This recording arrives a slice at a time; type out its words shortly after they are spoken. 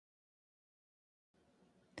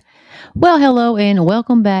Well, hello and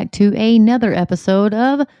welcome back to another episode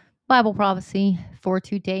of Bible Prophecy for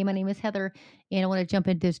today. My name is Heather, and I want to jump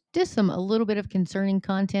into just a little bit of concerning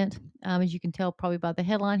content. As you can tell, probably by the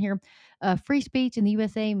headline here, free speech in the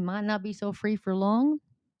USA might not be so free for long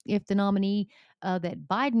if the nominee that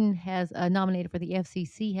Biden has nominated for the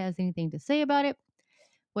FCC has anything to say about it.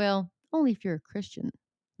 Well, only if you're a Christian.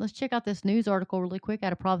 Let's check out this news article really quick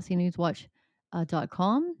out of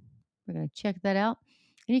prophecynewswatch.com. We're going to check that out.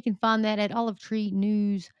 And you can find that at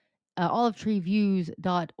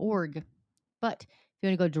olivetreeviews.org. But if you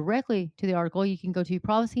want to go directly to the article, you can go to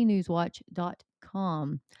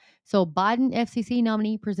prophecynewswatch.com. So, Biden FCC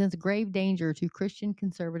nominee presents grave danger to Christian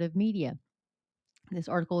conservative media. This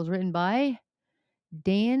article is written by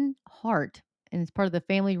Dan Hart, and it's part of the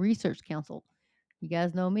Family Research Council. You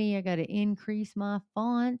guys know me, I got to increase my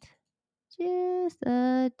font just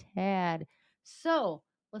a tad. So,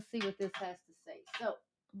 let's see what this has to say. So,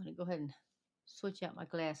 I'm going to go ahead and switch out my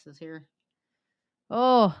glasses here.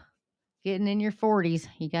 Oh, getting in your 40s,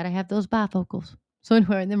 you got to have those bifocals. So,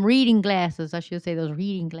 anyway, them reading glasses, I should say those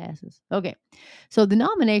reading glasses. Okay. So, the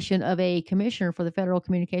nomination of a commissioner for the Federal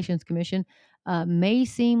Communications Commission may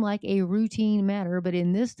seem like a routine matter, but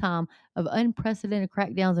in this time of unprecedented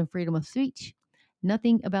crackdowns on freedom of speech,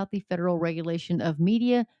 nothing about the federal regulation of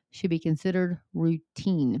media should be considered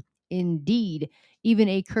routine. Indeed, even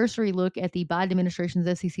a cursory look at the Biden administration's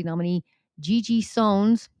FCC nominee, Gigi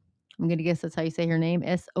Sohns, I'm going to guess that's how you say her name,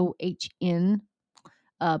 Sohn,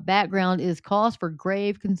 background is cause for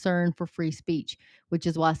grave concern for free speech, which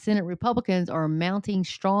is why Senate Republicans are mounting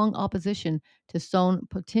strong opposition to Stone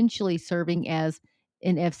potentially serving as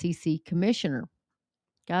an FCC commissioner.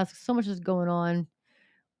 Guys, so much is going on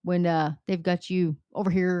when they've got you over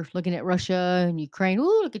here looking at Russia and Ukraine.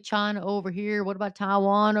 Ooh, look at China over here. What about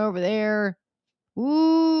Taiwan over there?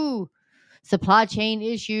 Ooh, supply chain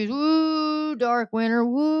issues. Ooh, dark winter.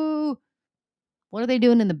 Ooh. What are they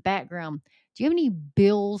doing in the background? Do you have any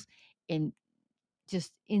bills and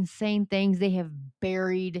just insane things they have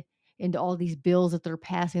buried into all these bills that they're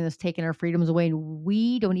passing that's taking our freedoms away and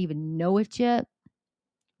we don't even know it yet?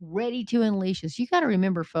 Ready to unleash us. You got to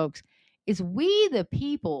remember, folks, it's we the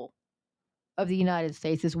people of the United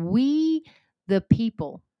States. It's we the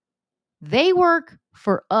people. They work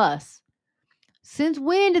for us. Since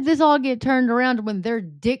when did this all get turned around to when they're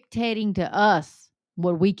dictating to us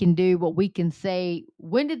what we can do, what we can say?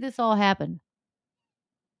 When did this all happen?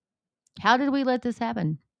 How did we let this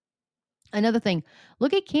happen? Another thing,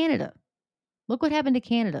 look at Canada. Look what happened to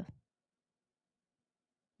Canada.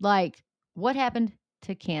 Like, what happened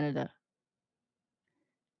to Canada?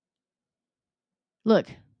 Look,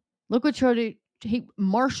 look what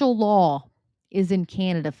martial law is in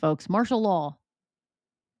Canada, folks. Martial law.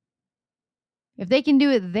 If they can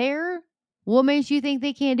do it there, what makes you think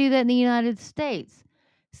they can't do that in the United States?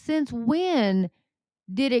 Since when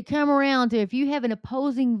did it come around to if you have an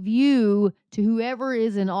opposing view to whoever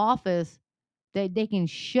is in office, that they can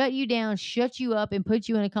shut you down, shut you up, and put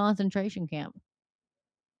you in a concentration camp?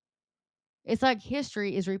 It's like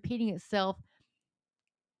history is repeating itself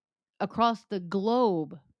across the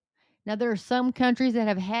globe. Now, there are some countries that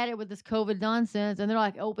have had it with this COVID nonsense and they're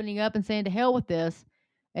like opening up and saying to hell with this.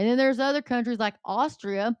 And then there's other countries like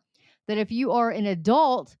Austria that if you are an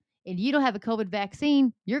adult and you don't have a COVID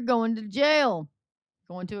vaccine, you're going to jail,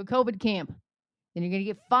 going to a COVID camp, and you're going to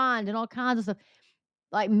get fined and all kinds of stuff.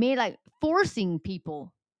 Like forcing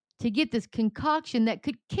people to get this concoction that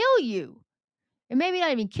could kill you. And maybe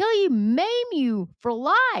not even kill you, maim you for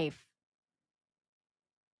life.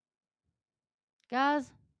 Guys,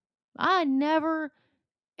 I never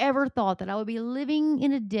ever thought that I would be living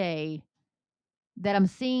in a day that I'm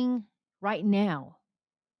seeing right now.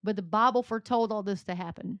 But the Bible foretold all this to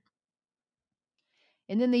happen.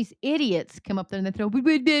 And then these idiots come up there and they throw,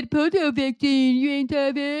 we did polio vaccine, you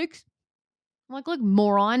anti-vax. I'm like, look,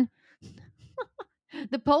 moron.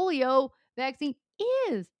 The polio vaccine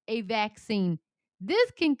is a vaccine.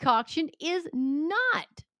 This concoction is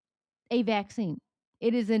not a vaccine.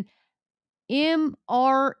 It is an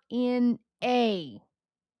mRNA.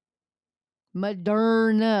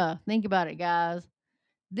 Moderna. Think about it, guys.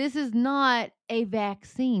 This is not a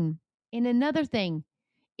vaccine. And another thing,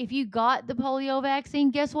 if you got the polio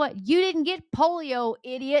vaccine, guess what? You didn't get polio,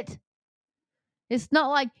 idiot. It's not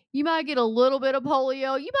like you might get a little bit of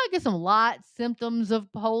polio. You might get some light symptoms of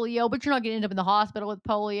polio, but you're not going to end up in the hospital with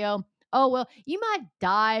polio. Oh, well, you might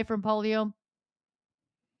die from polio.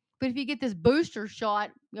 But if you get this booster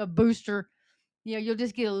shot, a booster, you'll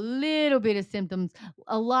just get a little bit of symptoms,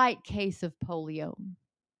 a light case of polio.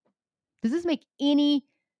 Does this make any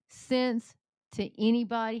sense to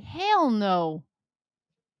anybody? Hell no.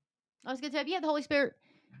 I was going to tell you, if you have the Holy Spirit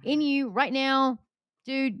in you right now,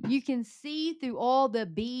 dude, you can see through all the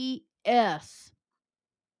BS.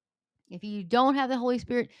 If you don't have the Holy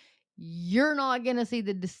Spirit, you're not going to see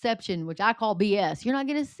the deception, which I call BS. You're not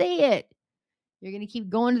going to see it. You're going to keep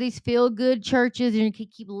going to these feel good churches. You're going to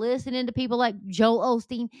keep listening to people like Joel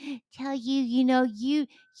Osteen tell you,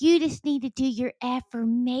 you just need to do your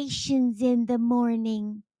affirmations in the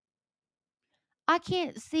morning. I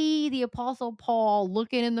can't see the Apostle Paul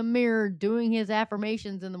looking in the mirror doing his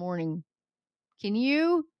affirmations in the morning. Can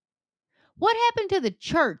you? What happened to the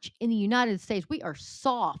church in the United States? We are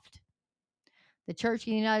soft. The church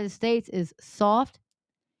in the United States is soft.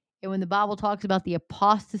 And when the Bible talks about the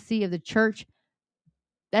apostasy of the church,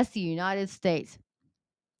 that's the United States.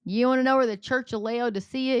 You want to know where the church of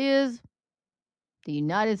Laodicea is? The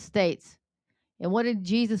United States. And what did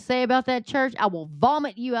Jesus say about that church? I will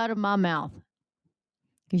vomit you out of my mouth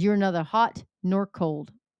because you're neither hot nor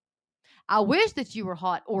cold. I wish that you were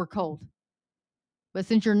hot or cold. But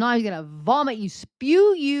since you're not, he's going to vomit you,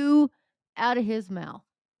 spew you out of his mouth.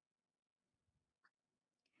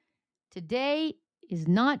 Today is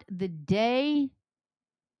not the day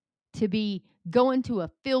to be going to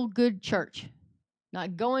a feel-good church.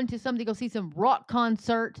 Not going to something to go see some rock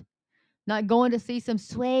concert. Not going to see some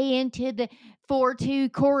sway into the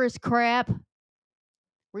 4-2 chorus crap.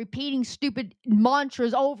 Repeating stupid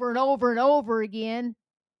mantras over and over and over again.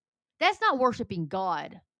 That's not worshiping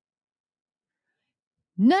God.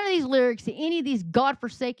 None of these lyrics to any of these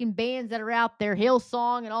godforsaken bands that are out there,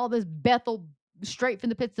 Hillsong and all this Bethel straight from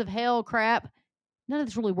the pits of hell crap, none of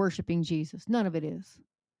it's really worshiping Jesus. None of it is.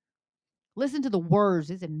 Listen to the words.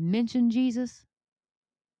 Does it mention Jesus?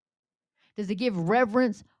 Does it give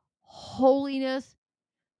reverence, holiness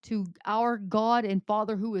to our God and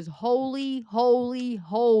Father who is holy, holy,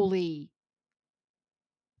 holy?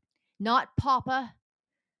 Not Papa,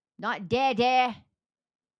 not Dada.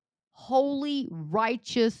 Holy,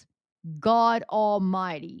 righteous God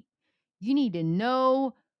Almighty. You need to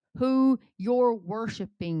know who you're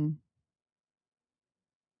worshiping.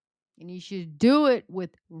 And you should do it with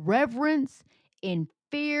reverence and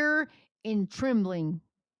fear and trembling.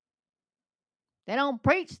 They don't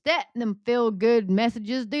preach that in them feel good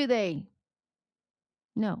messages, do they?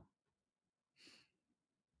 No.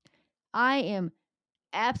 I am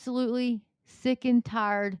absolutely sick and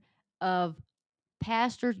tired of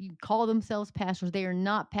pastors. You call themselves pastors. They are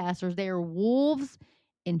not pastors. They are wolves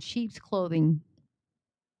in sheep's clothing,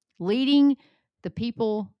 leading the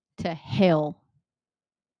people to hell.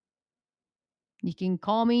 You can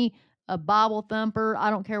call me a Bible thumper. I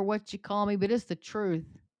don't care what you call me, but it's the truth.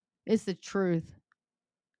 It's the truth.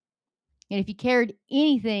 And if you cared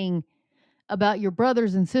anything about your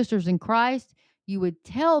brothers and sisters in Christ, you would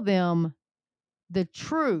tell them the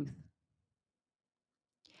truth.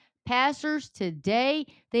 Pastors today,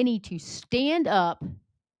 they need to stand up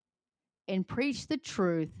and preach the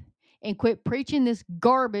truth and quit preaching this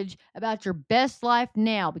garbage about your best life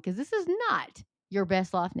now, because this is not your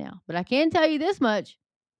best life now. But I can tell you this much.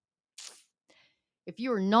 If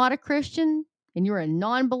you are not a Christian and you're a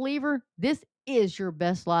non-believer, this is your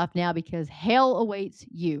best life now because hell awaits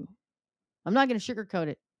you. I'm not going to sugarcoat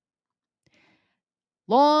it.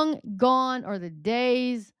 Long gone are the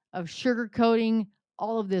days of sugarcoating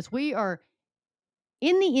all of this. We are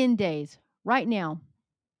in the end days right now.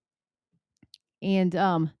 And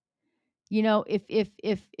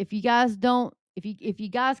if you guys don't, if you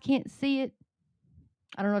guys can't see it,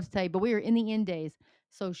 I don't know what to tell you, but we are in the end days.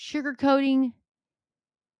 So sugarcoating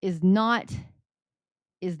is not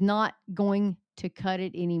going to cut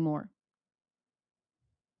it anymore.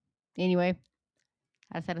 Anyway,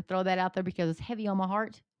 I just had to throw that out there because it's heavy on my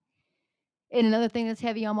heart. And another thing that's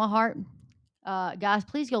heavy on my heart, guys,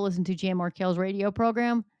 please go listen to Jan Markell's radio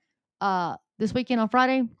program this weekend on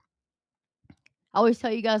Friday. I always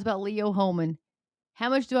tell you guys about Leo Holman. How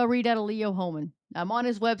much do I read out of Leo Holman? I'm on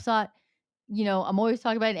his website. I'm always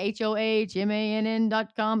talking about it,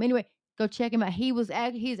 HOHMANN.com. Anyway, go check him out.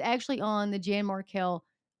 He's actually on the Jan Markell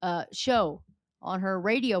show on her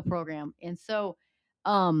radio program. And so,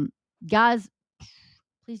 guys,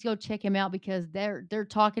 please go check him out because they're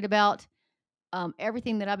talking about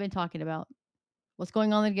everything that I've been talking about. What's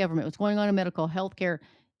going on in the government? What's going on in medical healthcare?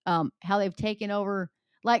 How they've taken over.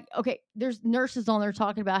 Like, okay, there's nurses on there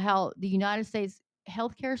talking about how the United States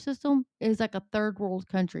healthcare system is like a third world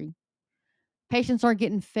country. Patients aren't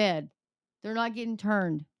getting fed. They're not getting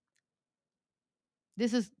turned.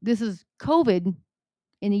 This is COVID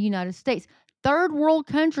in the United States. Third world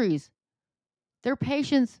countries, their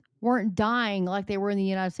patients weren't dying like they were in the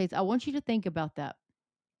United States. I want you to think about that.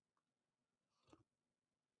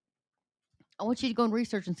 I want you to go and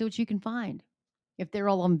research and see what you can find. If they're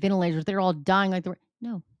all on ventilators, they're all dying like they're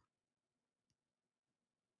no,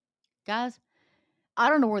 guys. I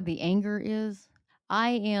don't know where the anger is.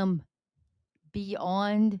 I am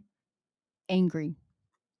beyond angry.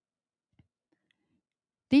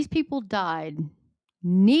 These people died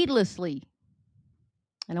needlessly.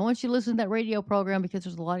 And I want you to listen to that radio program because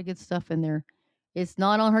there's a lot of good stuff in there. It's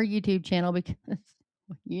not on her YouTube channel because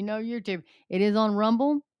you know YouTube. It is on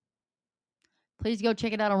Rumble. Please go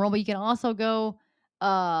check it out on Rumble. You can also go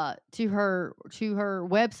to her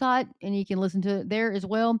website and you can listen to it there as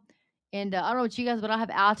well. And I don't know about you guys, but I have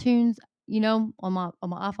iTunes, on my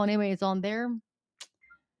iPhone anyway. It's on there.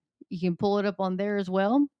 You can pull it up on there as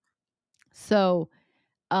well. So,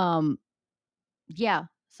 um, yeah.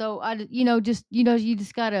 So you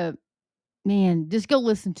just gotta, man, just go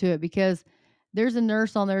listen to it because there's a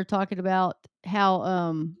nurse on there talking about how,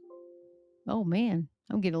 oh man,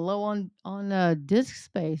 I'm getting low on disk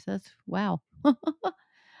space. That's wow.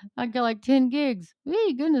 I got like 10 gigs.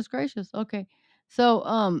 Hey, goodness gracious. Okay.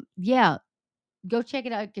 So, yeah, go check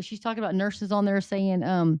it out because she's talking about nurses on there saying,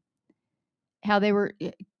 how they were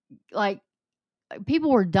like,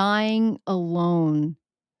 people were dying alone.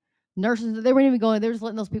 Nurses, they weren't even going, they're just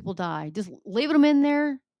letting those people die, just leaving them in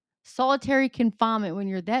there, solitary confinement when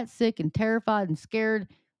you're that sick and terrified and scared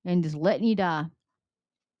and just letting you die.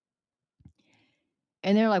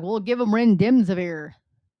 And they're like, well, give them remdesivir.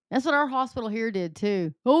 That's what our hospital here did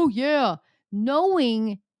too. Oh, yeah.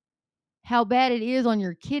 Knowing how bad it is on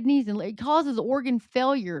your kidneys and it causes organ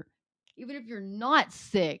failure, even if you're not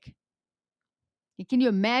sick. Can you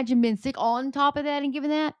imagine being sick on top of that and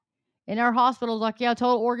giving that? And our hospital's like, yeah,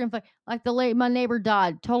 total organ failure. Like my neighbor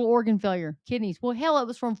died, total organ failure, kidneys. Well, hell, it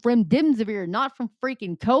was from remdesivir, not from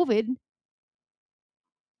freaking COVID.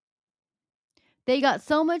 They got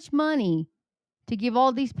so much money to give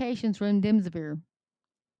all these patients remdesivir.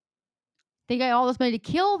 They got all this money to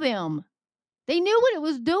kill them. They knew what it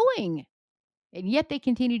was doing. And yet they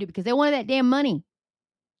continued it because they wanted that damn money.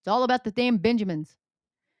 It's all about the damn Benjamins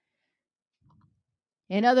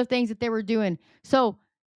and other things that they were doing. So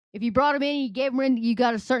if you brought them in, you gave them in, you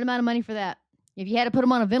got a certain amount of money for that. If you had to put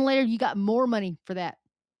them on a ventilator, you got more money for that.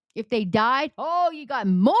 If they died, oh, you got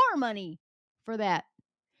more money for that.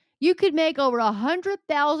 You could make over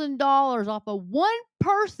 $100,000 off of one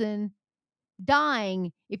person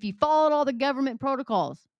dying if you followed all the government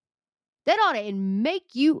protocols. That ought to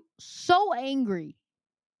make you so angry.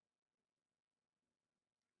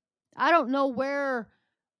 I don't know where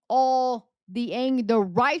all the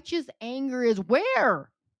righteous anger is.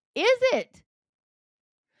 Where is it?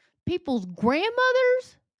 People's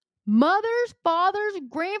grandmothers, mothers, fathers,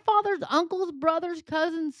 grandfathers, uncles, brothers,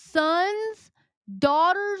 cousins, sons,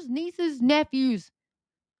 daughters, nieces, nephews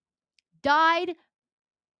died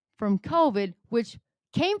from COVID, which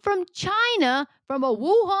came from China, from a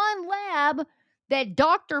Wuhan lab that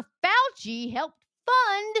Dr. Fauci helped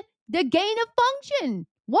fund the gain of function.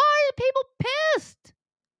 Why are people pissed?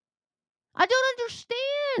 I don't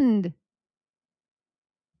understand.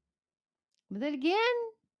 But then again,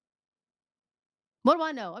 what do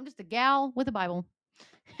I know? I'm just a gal with a Bible.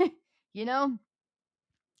 you know,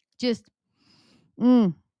 just,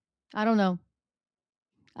 I don't know.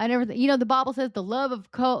 I never, the Bible says the love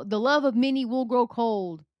of many will grow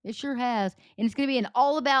cold. It sure has, and it's gonna be an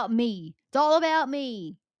all about me. It's all about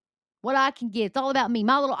me. What I can get. It's all about me.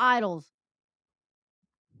 My little idols.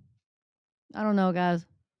 I don't know, guys.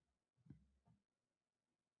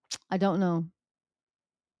 I don't know.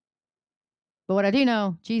 But what I do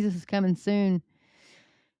know, Jesus is coming soon.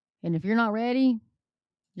 And if you're not ready,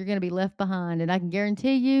 you're going to be left behind. And I can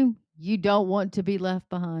guarantee you, you don't want to be left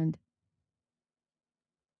behind.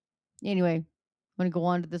 Anyway, I'm going to go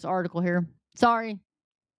on to this article here. Sorry.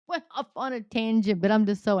 Went off on a tangent, but I'm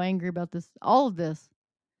just so angry about this, all of this.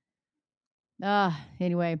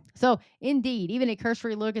 Anyway, so indeed, even a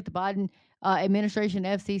cursory look at the Biden administration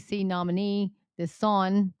FCC nominee, this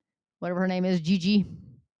Son, whatever her name is, Gigi.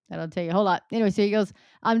 That'll tell you a whole lot. Anyway, so he goes,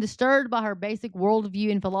 I'm disturbed by her basic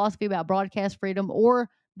worldview and philosophy about broadcast freedom or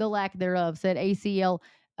the lack thereof, said ACLJ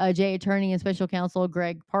attorney and special counsel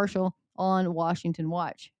Greg Parshall on Washington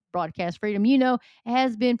Watch. Broadcast freedom,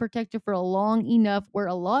 has been protected for a long enough where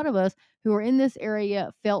a lot of us who are in this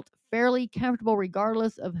area felt fairly comfortable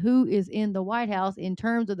regardless of who is in the White House in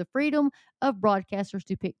terms of the freedom of broadcasters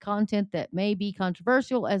to pick content that may be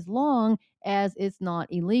controversial as long as it's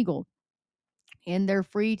not illegal. And they're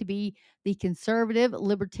free to be the conservative,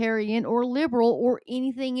 libertarian, or liberal, or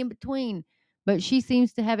anything in between. But she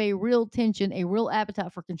seems to have a real tension, a real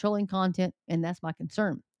appetite for controlling content, and that's my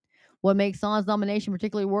concern. What makes Son's nomination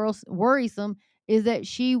particularly worrisome is that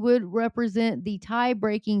she would represent the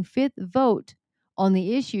tie-breaking fifth vote on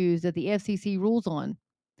the issues that the FCC rules on.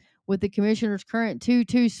 With the commissioner's current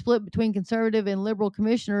 2-2 split between conservative and liberal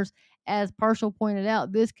commissioners, as Parshall pointed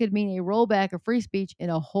out, this could mean a rollback of free speech in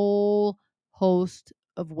a whole host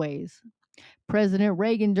of ways. President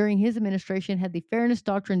Reagan, during his administration, had the Fairness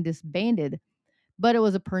Doctrine disbanded, but it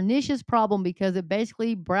was a pernicious problem because it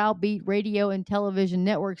basically browbeat radio and television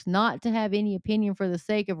networks not to have any opinion for the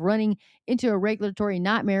sake of running into a regulatory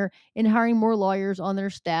nightmare and hiring more lawyers on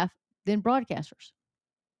their staff than broadcasters.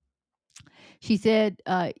 She said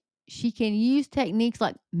she can use techniques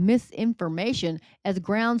like misinformation as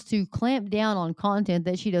grounds to clamp down on content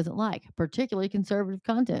that she doesn't like, particularly conservative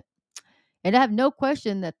content. And I have no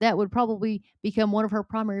question that that would probably become one of her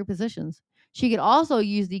primary positions. She could also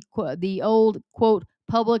use the old quote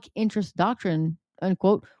public interest doctrine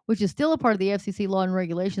unquote, which is still a part of the FCC law and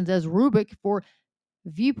regulations as rubric for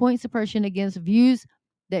viewpoint suppression against views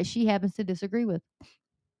that she happens to disagree with.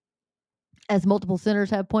 As multiple senators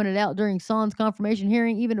have pointed out during Son's confirmation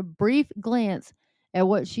hearing, even a brief glance at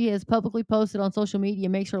what she has publicly posted on social media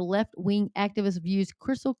makes her left wing activist views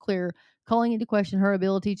crystal clear, calling into question her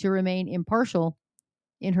ability to remain impartial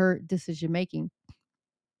in her decision making.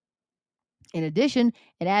 In addition,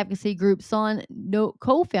 an advocacy group Son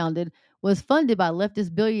co founded was funded by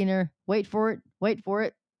leftist billionaire, wait for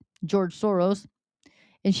it, George Soros,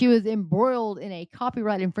 and she was embroiled in a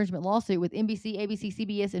copyright infringement lawsuit with NBC, ABC,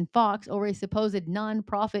 CBS, and Fox over a supposed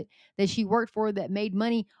nonprofit that she worked for that made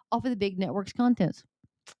money off of the big network's contents.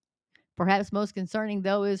 Perhaps most concerning,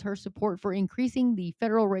 though, is her support for increasing the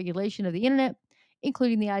federal regulation of the internet,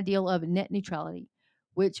 including the ideal of net neutrality,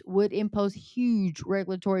 which would impose huge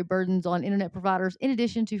regulatory burdens on internet providers, in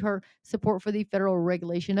addition to her support for the federal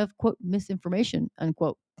regulation of, quote, misinformation,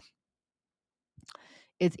 unquote.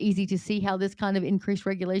 It's easy to see how this kind of increased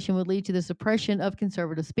regulation would lead to the suppression of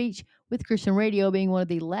conservative speech, with Christian radio being one of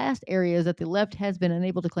the last areas that the left has been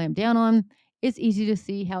unable to clamp down on. It's easy to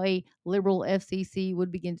see how a liberal FCC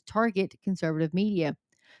would begin to target conservative media.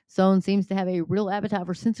 Sohn seems to have a real appetite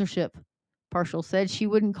for censorship. Parshall said she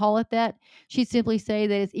wouldn't call it that. She'd simply say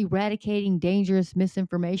that it's eradicating dangerous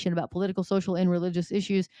misinformation about political, social, and religious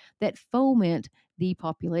issues that foment the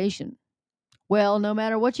population. Well, no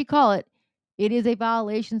matter what you call it, it is a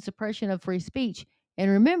violation, suppression of free speech.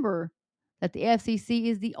 And remember that the FCC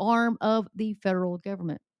is the arm of the federal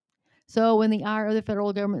government. So when the ire of the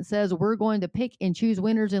federal government says we're going to pick and choose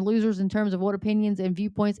winners and losers in terms of what opinions and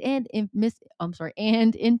viewpoints and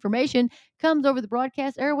and information comes over the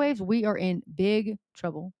broadcast airwaves, we are in big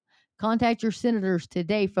trouble. Contact your senators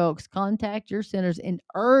today, folks. Contact your senators and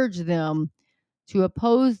urge them to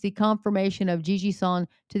oppose the confirmation of Gigi Sohn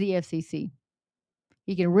to the FCC.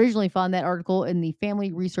 You can originally find that article in the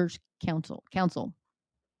Family Research Council.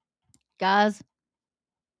 Guys,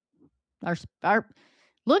 our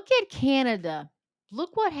look at Canada.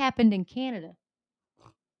 Look what happened in Canada.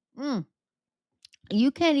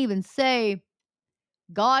 You can't even say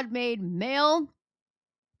God made male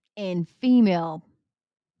and female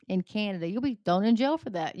in Canada. You'll be thrown in jail for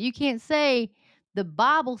that. You can't say the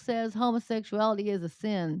Bible says homosexuality is a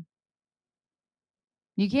sin.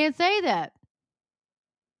 You can't say that.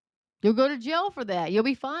 You'll go to jail for that. You'll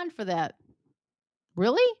be fined for that.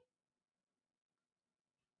 Really?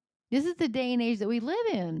 This is the day and age that we live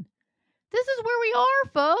in. This is where we are,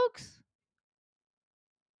 folks.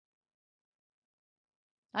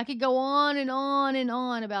 I could go on and on and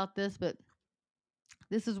on about this, but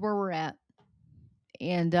this is where we're at.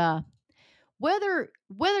 And whether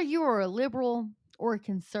you are a liberal or a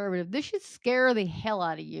conservative, this should scare the hell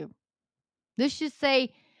out of you. This should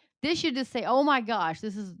just say, "Oh my gosh,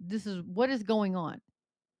 this is what is going on."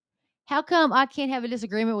 How come I can't have a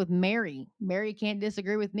disagreement with Mary? Mary can't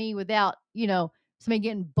disagree with me without, somebody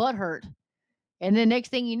getting butthurt. And then next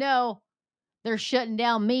thing you know, they're shutting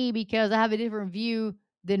down me because I have a different view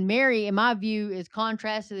than Mary, and my view is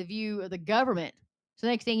contrast to the view of the government. So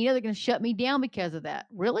next thing you know, they're going to shut me down because of that.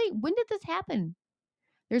 Really? When did this happen?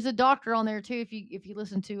 There's a doctor on there too. If you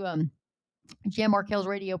listen to Jan Markell's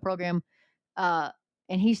radio program,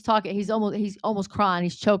 and he's talking, he's almost crying.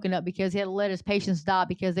 He's choking up because he had to let his patients die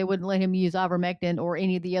because they wouldn't let him use ivermectin or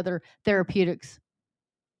any of the other therapeutics.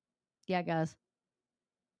 Yeah, guys.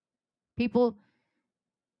 People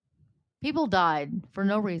died for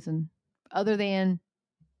no reason other than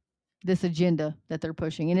this agenda that they're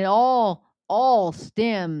pushing, and it all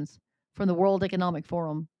stems from the World Economic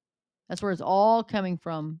Forum. That's where it's all coming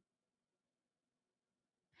from.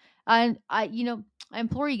 And I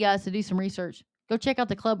implore you guys to do some research. Go check out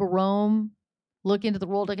the Club of Rome. Look into the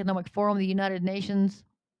World Economic Forum, the United Nations,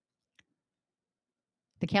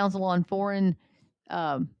 the Council on Foreign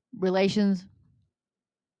relations.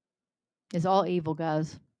 It's all evil,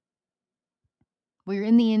 guys. We're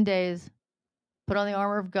in the end days. Put on the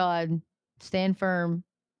armor of God. Stand firm.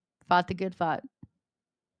 Fight the good fight.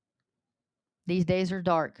 These days are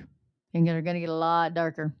dark, and they're going to get a lot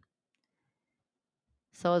darker.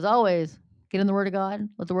 So as always, get in the Word of God.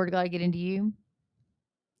 Let the Word of God get into you.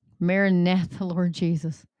 Maranatha, Lord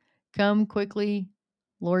Jesus. Come quickly,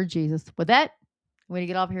 Lord Jesus. With that, I'm going to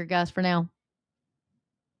get off here, guys, for now.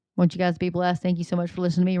 Want you guys to be blessed. Thank you so much for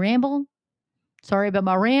listening to me ramble. Sorry about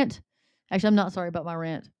my rant. Actually, I'm not sorry about my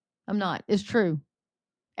rant. I'm not. It's true.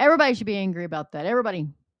 Everybody should be angry about that. Everybody.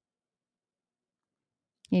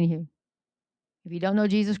 Anywho, if you don't know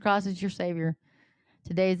Jesus Christ as your Savior,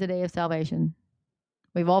 today is the day of salvation.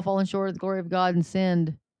 We've all fallen short of the glory of God and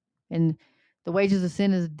sinned, and the wages of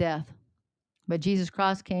sin is death. But Jesus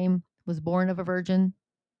Christ came, was born of a virgin,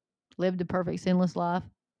 lived a perfect sinless life.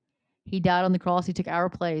 He died on the cross. He took our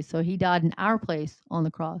place. So he died in our place on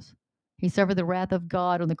the cross. He suffered the wrath of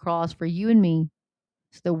God on the cross for you and me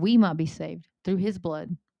so that we might be saved through his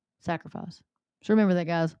blood sacrifice. So remember that,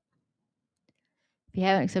 guys. If you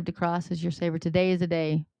haven't accepted Christ as your Savior, today is the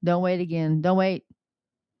day. Don't wait again. Don't wait.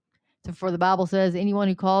 For the Bible says, anyone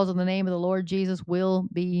who calls on the name of the Lord Jesus will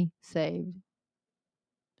be saved.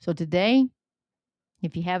 So today,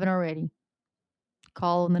 if you haven't already,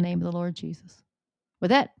 call on the name of the Lord Jesus. With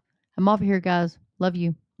that, I'm off here, guys. Love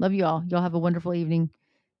you. Love you all. Y'all have a wonderful evening,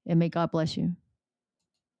 and may God bless you.